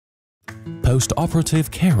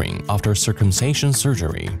Post-operative caring after circumcision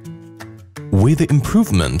surgery. With the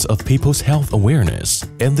improvement of people's health awareness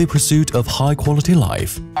and the pursuit of high-quality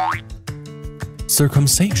life,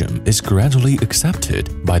 circumcision is gradually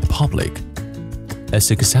accepted by the public. A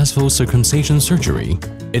successful circumcision surgery,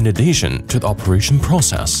 in addition to the operation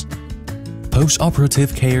process,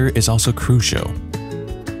 post-operative care is also crucial.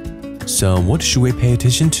 So what should we pay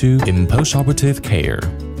attention to in post-operative care?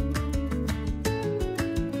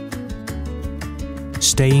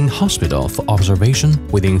 Stay in hospital for observation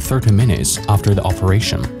within 30 minutes after the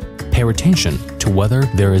operation. Pay attention to whether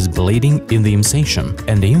there is bleeding in the incision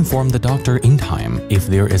and inform the doctor in time if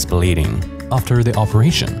there is bleeding. After the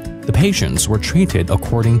operation, the patients were treated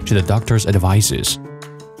according to the doctor's advices.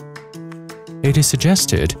 It is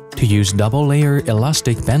suggested to use double-layer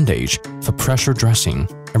elastic bandage for pressure dressing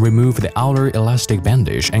and remove the outer elastic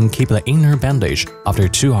bandage and keep the inner bandage after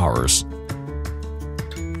 2 hours.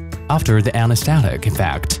 After the anesthetic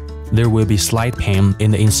effect, there will be slight pain in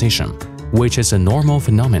the incision, which is a normal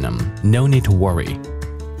phenomenon, no need to worry.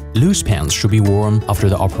 Loose pants should be worn after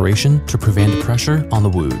the operation to prevent pressure on the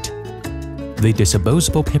wound. The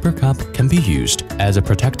disposable paper cup can be used as a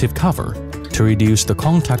protective cover to reduce the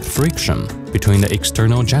contact friction between the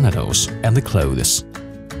external genitals and the clothes.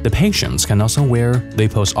 The patients can also wear the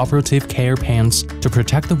post-operative care pants to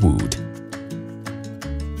protect the wound.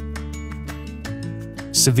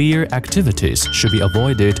 Severe activities should be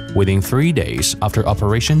avoided within 3 days after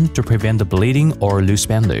operation to prevent the bleeding or loose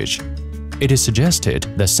bandage. It is suggested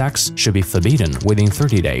that sex should be forbidden within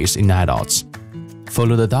 30 days in adults.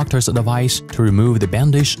 Follow the doctor's advice to remove the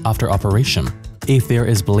bandage after operation. If there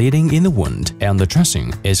is bleeding in the wound and the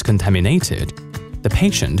dressing is contaminated, the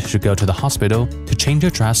patient should go to the hospital to change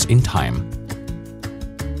the dress in time.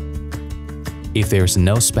 If there is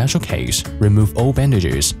no special case, remove all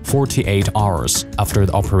bandages 48 hours after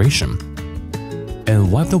the operation and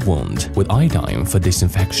wipe the wound with iodine for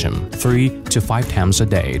disinfection 3 to 5 times a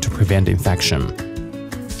day to prevent infection.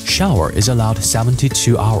 Shower is allowed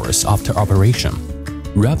 72 hours after operation.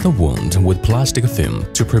 Wrap the wound with plastic film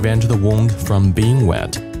to prevent the wound from being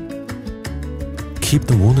wet. Keep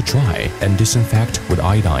the wound dry and disinfect with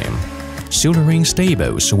iodine. Suturing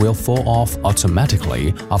staples will fall off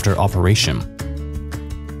automatically after operation.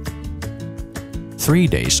 3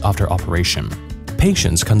 days after operation,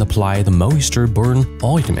 patients can apply the moisture burn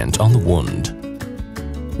ointment on the wound,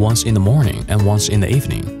 once in the morning and once in the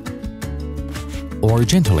evening, or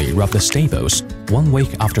gently rub the staples 1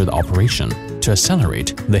 week after the operation to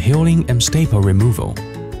accelerate the healing and staple removal.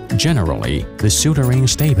 Generally, the suturing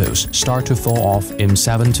staples start to fall off in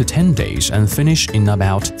 7 to 10 days and finish in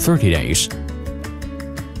about 30 days.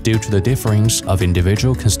 Due to the difference of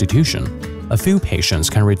individual constitution, a few patients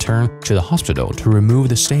can return to the hospital to remove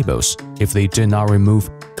the staples if they did not remove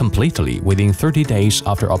completely within 30 days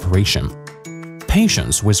after operation.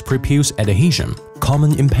 Patients with prepuce adhesion,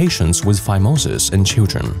 common in patients with phimosis and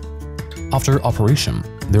children. After operation,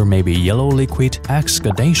 there may be yellow liquid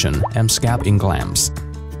exudation and scab englamps.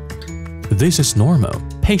 This is normal.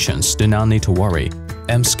 Patients do not need to worry,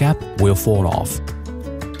 and scab will fall off.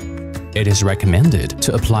 It is recommended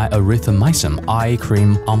to apply erythromycin eye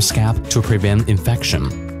cream on scab to prevent infection.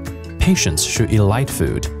 Patients should eat light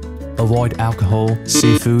food, avoid alcohol,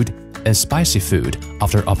 seafood, and spicy food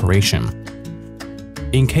after operation.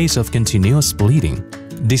 In case of continuous bleeding,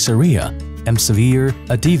 dysuria, and severe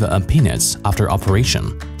edema of peanuts after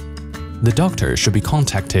operation, the doctor should be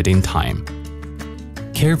contacted in time.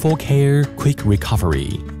 Careful care, quick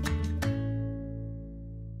recovery.